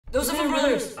Those are my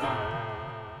brothers.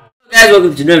 Guys,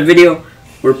 welcome to another video.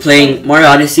 We're playing Mario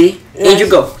Odyssey. Angel,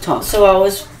 go talk. So I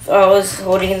was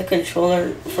holding the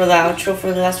controller for the outro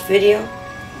for the last video,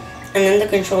 and then the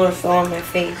controller fell on my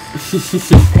face,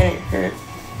 and it hurt.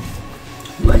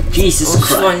 But Jesus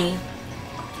Christ. Funny.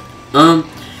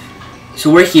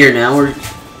 So we're here now.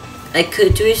 I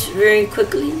could do it very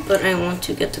quickly, but I want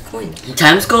to get the coins.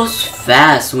 Time goes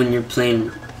fast when you're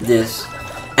playing this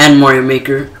and Mario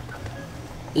Maker.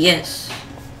 Yes.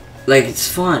 Like, it's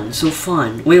fun, so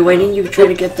fun. Wait, why didn't you try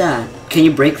to get that? Can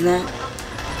you break that?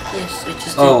 Yes, I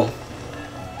just did. Oh.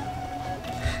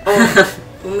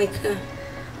 Oh my god.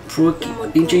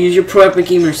 You need to use your pro epic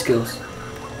gamer skills.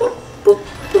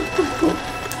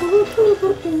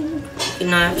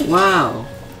 Wow.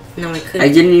 No, I couldn't. I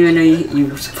didn't even know you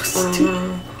were supposed to do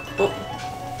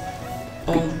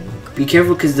that. Be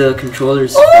careful because the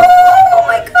controllers. Oh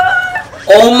my god.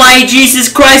 Oh my Jesus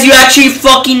Christ, you actually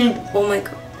fucking. Oh my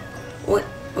god. What?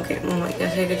 Okay, oh my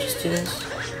gosh, I could just do this.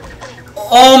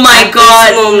 Oh my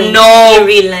god, no. You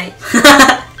realize.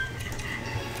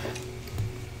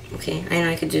 Okay, I know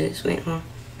I could do this. Wait, hold on.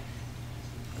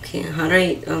 Okay, how do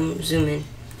I zoom in?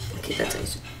 Okay, that's how I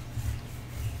zoom.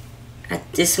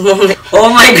 At this moment. Oh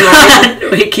my god!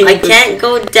 Wait, I can't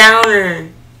go downer.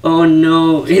 Oh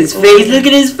no, his face, look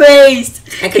at his face!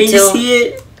 Can you see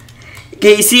it?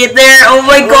 Can you see it there? Oh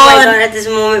my god! Oh my god, at this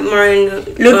moment, Mario.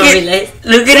 Look at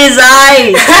his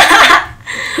eyes!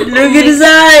 Look at his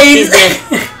eyes! He's dead.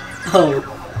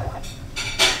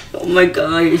 Oh my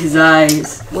god, his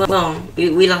eyes. Well,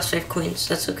 we lost 5 coins.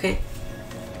 That's okay.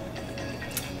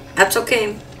 That's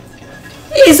okay.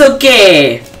 It's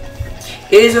okay!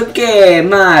 It's okay,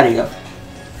 Mario.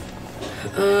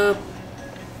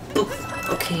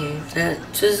 Okay, that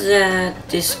does that.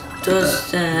 This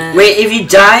does that. Wait, if you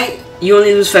die, you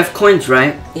only lose 5 coins,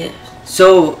 right? Yeah.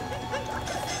 So,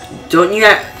 don't you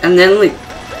and then like,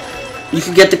 you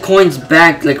can get the coins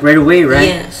back like right away, right?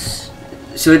 Yes.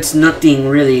 So it's nothing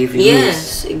really if you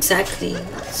lose. Exactly.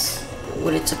 That's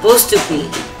what it's supposed to be.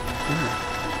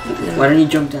 Why don't you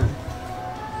jump down?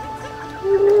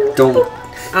 Don't.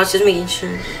 I was just making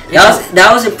sure.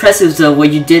 That was impressive though,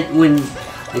 what you did when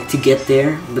like to get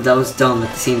there, but that was dumb at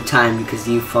the same time because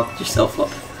you fucked yourself up.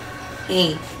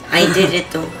 Hey, I did it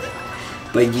though.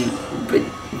 But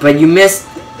you missed.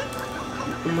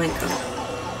 Oh my god.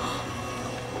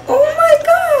 Oh my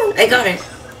god! I got it.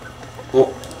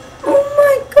 Oh. Oh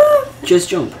my god. Just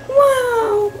jump.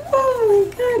 Wow. Oh my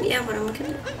god. Yeah, but I'm looking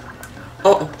at it.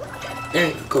 Oh. There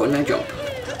you go. Now jump.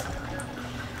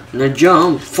 Now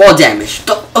jump. Fall damage.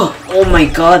 Oh my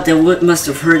god, that must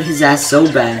have hurt his ass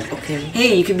so bad. Okay.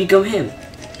 Hey, you can become him.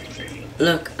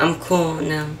 Look, I'm cool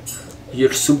now.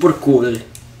 You're super cool.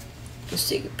 Let's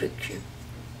take a picture.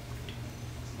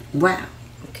 Wow.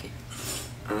 Okay.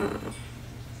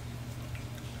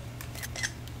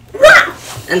 Wow!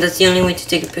 And that's the only way to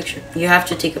take a picture. You have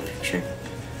to take a picture.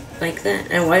 Like that.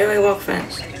 And why do I walk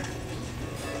fast?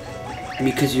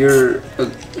 Because you're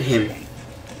him.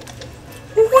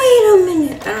 Wait a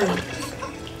minute. I don't need this.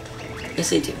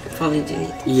 Yes, I do. I probably do need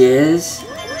this. Yes.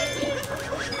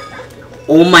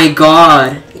 Oh my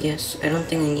god. Yes, I don't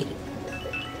think I need it.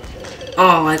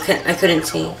 Oh, I couldn't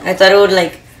see. I thought it would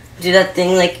like do that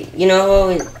thing, like, you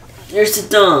know, you're so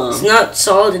dumb. It's not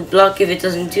solid block if it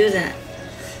doesn't do that.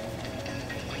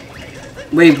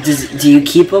 Wait, do you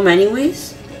keep them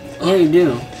anyways? Yeah, you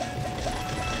do.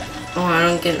 Oh, I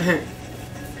don't get hurt.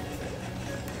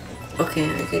 Okay,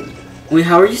 I could. Wait,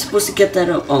 how are you supposed to get that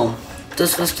up? Oh.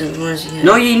 Those customers, yeah.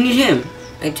 No, you need him.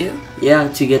 I do? Yeah,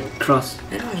 to get across.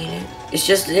 I don't need it. It's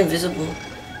just invisible.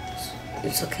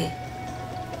 It's okay.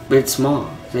 But it's small.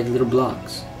 It's like little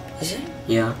blocks. Is it?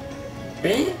 Yeah.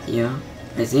 Really? Yeah.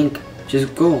 I think.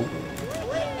 Just go.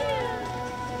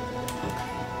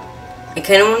 I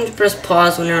kind of want to press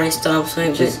pause whenever I stop, so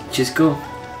I just go.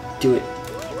 Do it.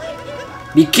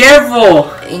 Be careful!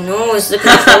 I know, it's the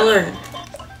controller.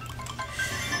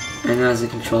 I know, it's the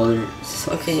controller.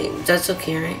 Okay, that's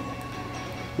okay, right?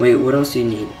 Wait, what else do you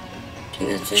need?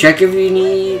 Check if you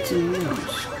need something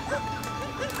else.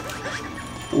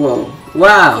 Whoa.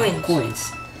 Wow.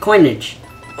 Coins. Coinage.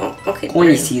 Oh, okay.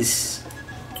 Coinices.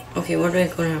 Okay, where do I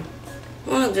go now?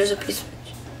 Oh, look, there's a piece of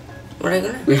it. Where do I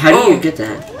go now? Wait, how do you get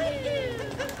that?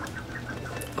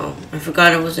 Oh, I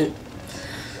forgot it wasn't.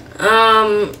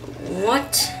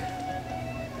 What?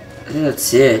 I think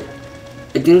that's it.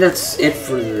 I think that's it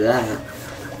for that.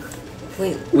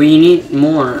 Wait. Well, you need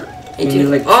more. You need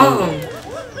like 2.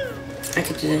 I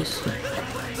could do this.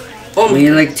 Oh, we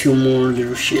need like 2 more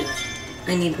little shit.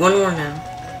 I need 1 more now.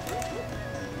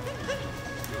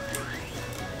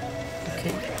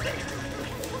 Okay.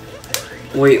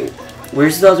 Wait,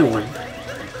 where's the other one?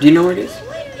 Do you know where it is?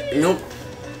 Nope.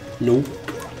 Nope.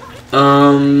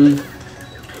 Oh,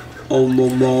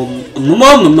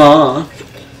 mama.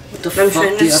 What the I'm fuck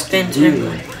trying do to you have spin to do?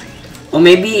 everyone. Oh,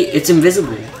 maybe it's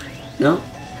invisible. No?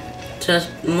 To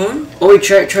the moon? Oh, wait,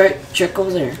 check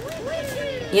over there.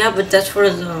 Yeah, but that's for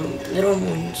the little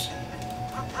moons.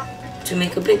 To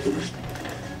make a big one.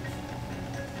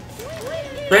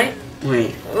 Right?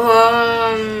 Wait.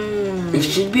 It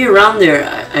should be around there.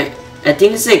 I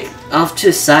think it's like off to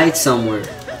the side somewhere.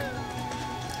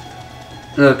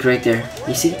 Look, right there.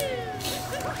 You see?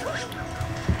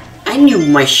 I knew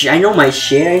my shit. I know my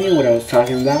shit. I knew what I was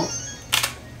talking about.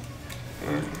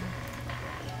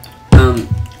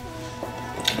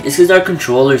 It's because our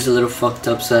controller's a little fucked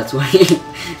up, so that's why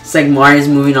it's like Mario's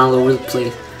moving all over the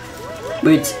place.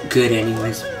 But it's good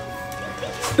anyways.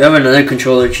 We have another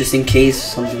controller just in case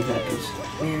something happens.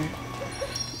 Yeah.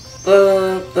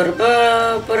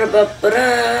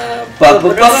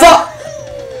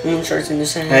 Moon starts in the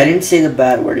sand. I didn't say the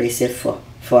bad word. I said fun.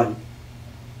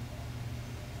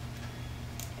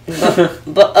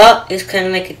 But is kind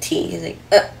of like a T. It's like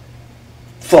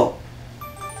Fu.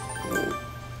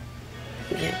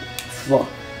 Yeah. Fu.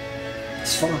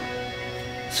 It's fun.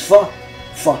 It's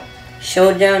fun.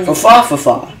 Showdown. Fa.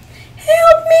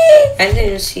 Help me! I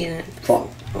didn't see that. Fu.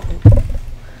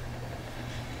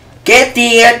 Get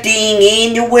the thing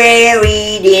in the world,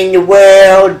 in the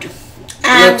world.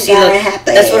 Look, see, look.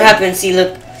 That's what happened. See,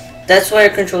 look. That's why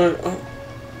our controller. Oh.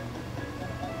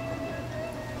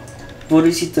 What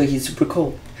is he doing? He's super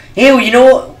cold. Hey, you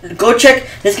know what? Go check.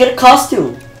 Let's get a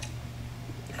costume.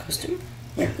 Costume?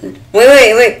 Yeah.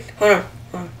 Wait. Hold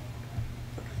on.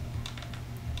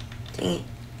 Dang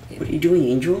it. What are you doing,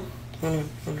 Angel? Hold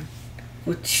on.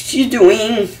 What you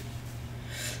doing?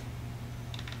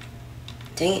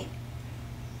 Dang it.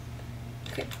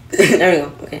 Okay. There we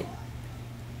go. Okay.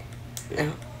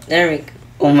 Now, there we go.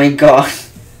 Oh my god.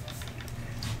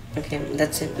 Okay,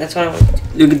 that's it. That's what I want to do.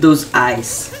 Look at those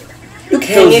eyes. Look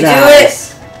Can at you those do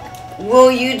eyes. it?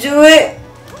 Will you do it?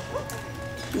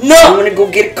 I'm No! gonna go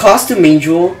get a costume,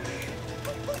 Angel.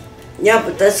 Yeah,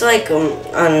 but that's like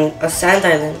on a sand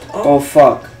island. Oh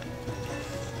fuck.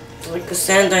 It's like a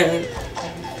sand island.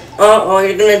 Oh,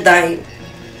 you're gonna die.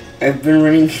 I've been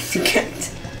running into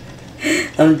cactus.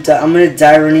 I'm gonna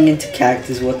die running into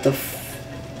cactus. What the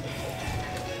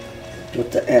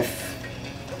F?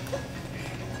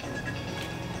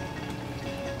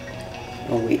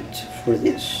 I'll wait for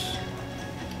this.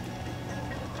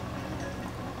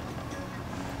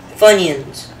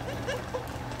 Funyuns.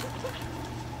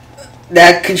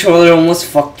 That controller almost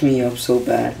fucked me up so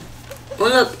bad. Oh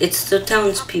look, it's the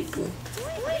townspeople.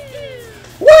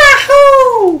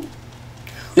 Wahoo!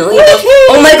 No, he doesn't.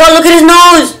 Oh my god, look at his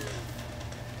nose!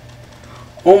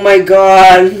 Oh my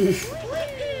god.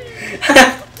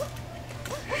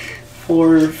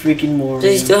 Poor freaking Mario.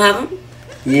 Does he still have him?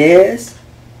 Yes.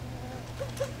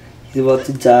 He's about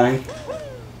to die.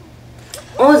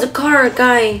 Oh, the car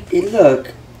guy. Hey,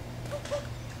 look.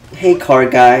 Hey, car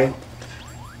guy.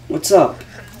 What's up?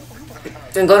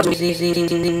 I got from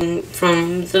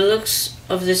the looks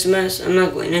of this mess, I'm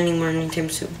not going anywhere anytime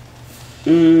soon.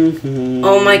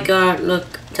 Oh my god,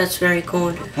 look, that's very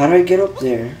cold. How do I get up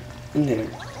there? In there.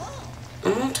 A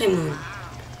multi-moon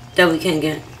that we can't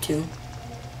get to.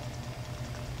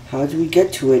 How do we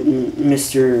get to it,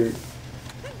 Mr.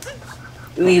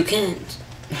 Well, you can't.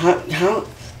 How?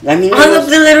 I mean, Oh look,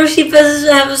 the little sheep has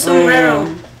have a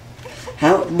sombrero.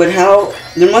 How?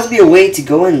 There must be a way to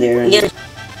go in there. Yes.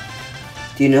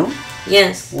 Do you know?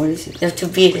 Yes. What is it? You have to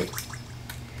beat it.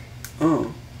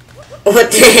 Oh.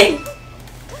 What the heck?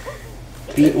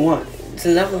 Beat what? It's a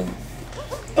level.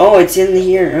 Oh, it's in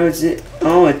here.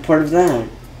 Oh, it's part of that.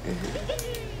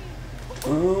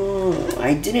 Oh,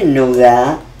 I didn't know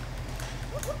that.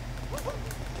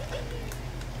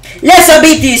 Let's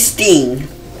beat this thing.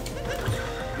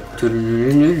 Do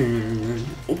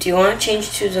you want to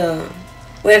change to the...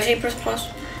 Wait, actually press pause.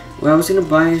 Well, I was gonna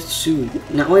buy a suit.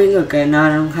 Now, wait, look, now I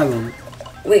don't have them.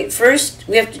 Wait, first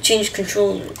we have to change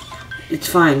controllers. It's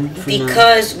fine. For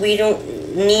Because we don't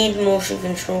need motion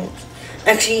controls.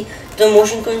 Actually, the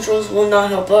motion controls will not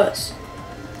help us.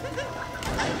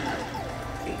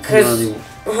 Because... No, they won't.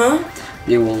 Huh?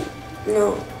 They won't.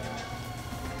 No.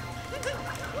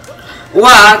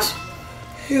 What?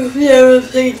 You've never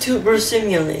played Tuber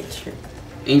Simulator.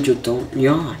 Angel, don't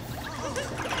yawn.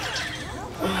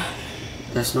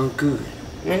 That's not good.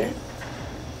 Really? I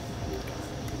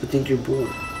think you're bored.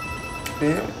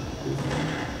 No.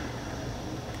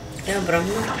 Yeah, but I'm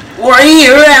not. We're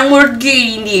here and we're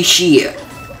getting this shit.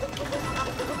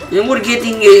 And we're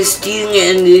getting this thing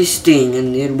and this thing,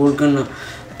 and then we're gonna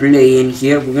play in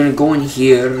here. We're gonna go in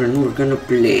here and we're gonna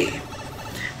play.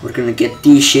 We're gonna get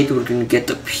this shit, we're gonna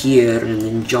get up here and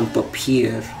then jump up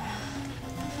here.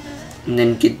 And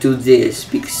then do this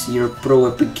because you're a pro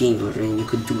epic gamer and you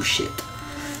could do shit.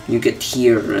 You get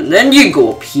here and then you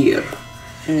go up here.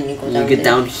 And then you go and down you get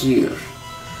there. down here.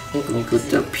 And you go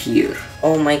up here.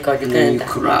 Oh my god, you're And then gonna you die.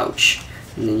 crouch.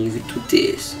 And then you do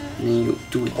this. And then you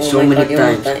do it Oh so my many god, you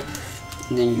almost times. died.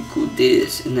 And then you go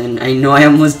this. And then I know I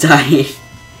almost died.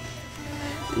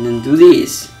 And then do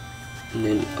this. And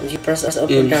then Did you press up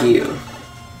or in down? here.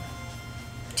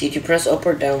 Did you press up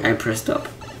or down? I pressed up.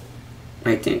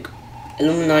 I think.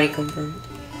 Illuminati confirmed.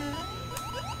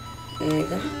 Oh my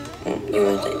god. Oh, you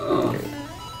almost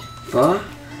died.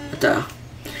 But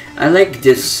I like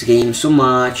this game so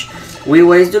much. Wait,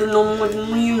 why is there no more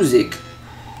music?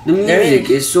 The There music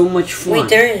is. is so much fun. Wait,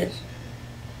 there it is.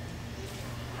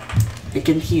 I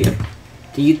can hear.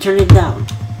 Did you turn it down?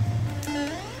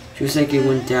 Feels like it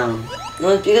went down. No,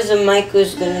 it's because the mic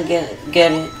was gonna get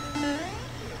it.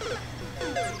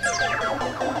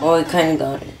 Oh, it kinda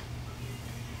got it.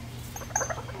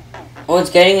 Oh,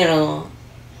 it's getting it a lot.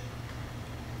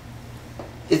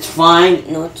 It's fine.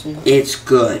 No, it's not. It's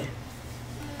good.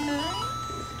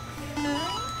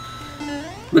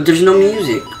 But there's no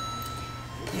music.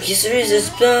 Yes, there is. It's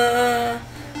blah,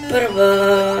 blah,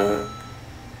 blah.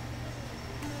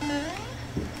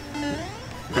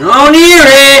 I don't hear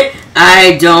it.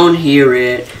 I don't hear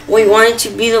it. Wait, why didn't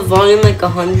you be the volume like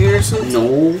 100 or something?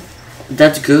 No,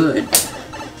 that's good.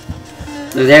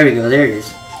 Oh, there we go. There it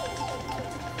is.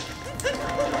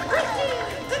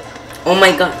 Oh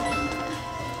my god.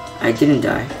 I didn't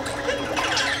die.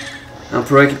 I'm a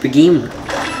pro epic gamer.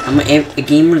 I'm a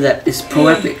gamer that is pro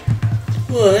epic.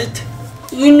 What?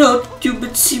 You know,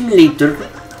 stupid simulator.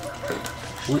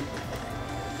 What?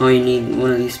 Oh, you need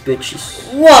one of these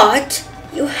bitches. What?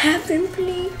 You haven't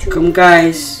played? Come,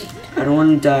 guys. I don't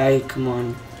want to die. Come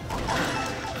on.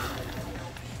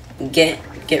 Get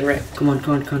wrecked. Come on,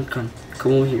 come on, come on, come on.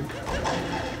 Come over here.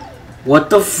 What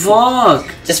the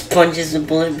fuck? Just punches the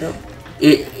bullet bill.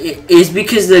 It's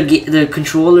because the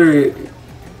controller.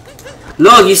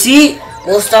 Look, you see?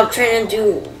 Well, stop trying to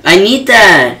do. I need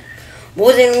that.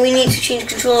 Well, then we need to change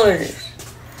controllers.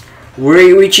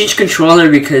 We changed controller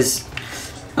because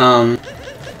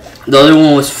the other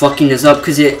one was fucking us up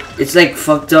because it's like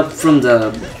fucked up from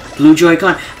the blue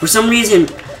Joy-Con for some reason.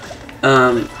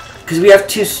 Because we have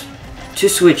two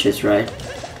switches, right?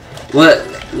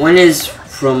 One is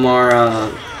from our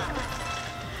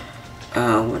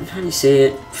how do you say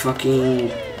it?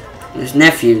 Fucking his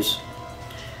nephews.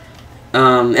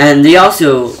 And they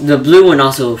also, the blue one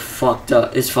also is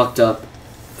fucked up.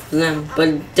 For them,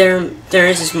 but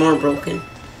theirs is more broken.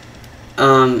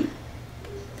 And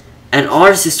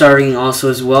ours is starting also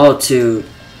as well to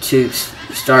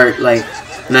start like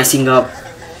messing up.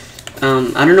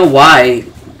 I don't know why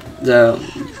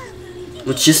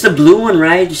it's just the blue one,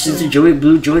 right? It's just the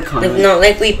blue Joy-Con. Like, not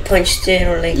like we punched it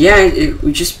or like. Yeah,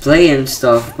 we just play and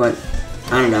stuff, but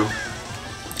I don't know.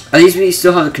 At least we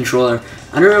still have the controller.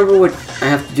 I don't remember what I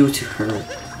have to do to her.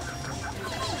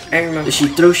 I remember. Does she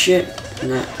throw shit?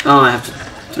 No. Oh, I have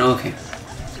to. Okay.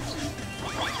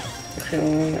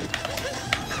 Okay.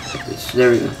 So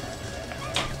there we go.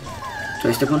 Do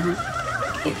I step on her?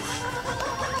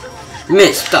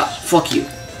 Miss, stop. Fuck you.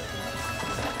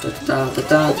 Da da da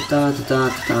da da da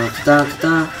da da da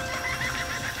da.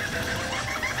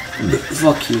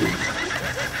 Fuck you.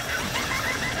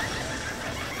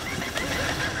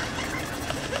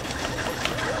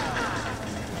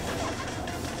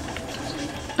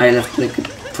 I left like a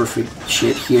perfect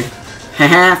shit here.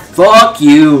 Haha, fuck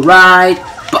you, right?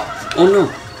 Oh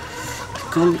no.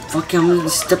 Come, fuck, I'm gonna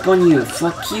step on you.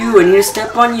 Fuck you, I need to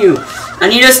step on you. I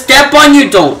need to step on you,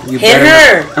 don't. You hit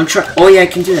better her. not. I'm trying. Oh yeah, I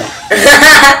can do that.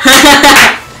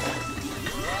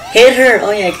 Hit her.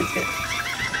 Oh yeah, I can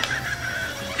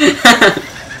hit her.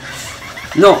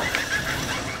 No.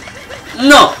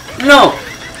 No, no.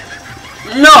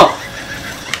 No.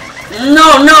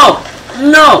 No, no,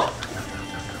 no.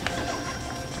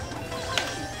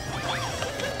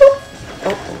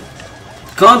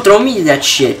 Come on, throw me that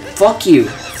shit. Fuck you.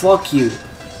 Fuck you.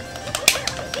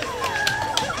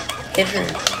 Hit her.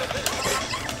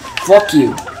 Fuck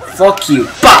you. Fuck you.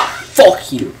 Bah!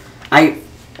 Fuck you. I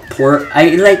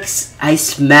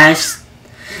smashed.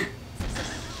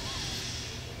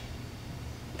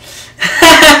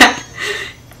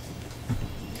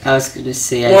 I was gonna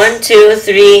say 1, 2,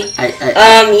 3.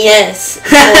 Yes.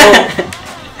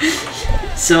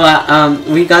 So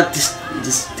we got this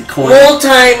the coin.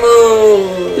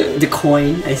 Multi-move. The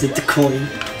coin. I said the coin.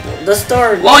 The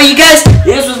star. Well, you guys,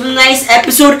 this was a nice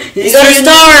episode. We got a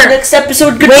star. Next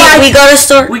episode. Goodbye. Wait, we got a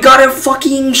star. We got a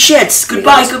fucking shits.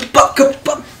 Goodbye.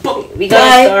 Goodbye. We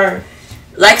got a star.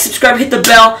 Like, subscribe, hit the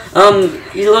bell.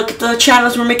 You look at the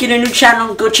channels. We're making a new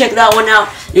channel. Go check that one out.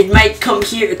 It might come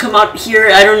out here.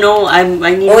 I don't know. I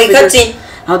need to figure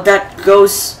how that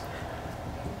goes.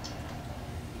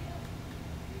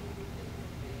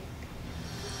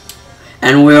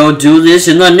 And we'll do this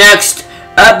in the next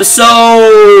episode.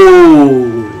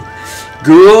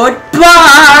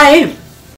 Goodbye.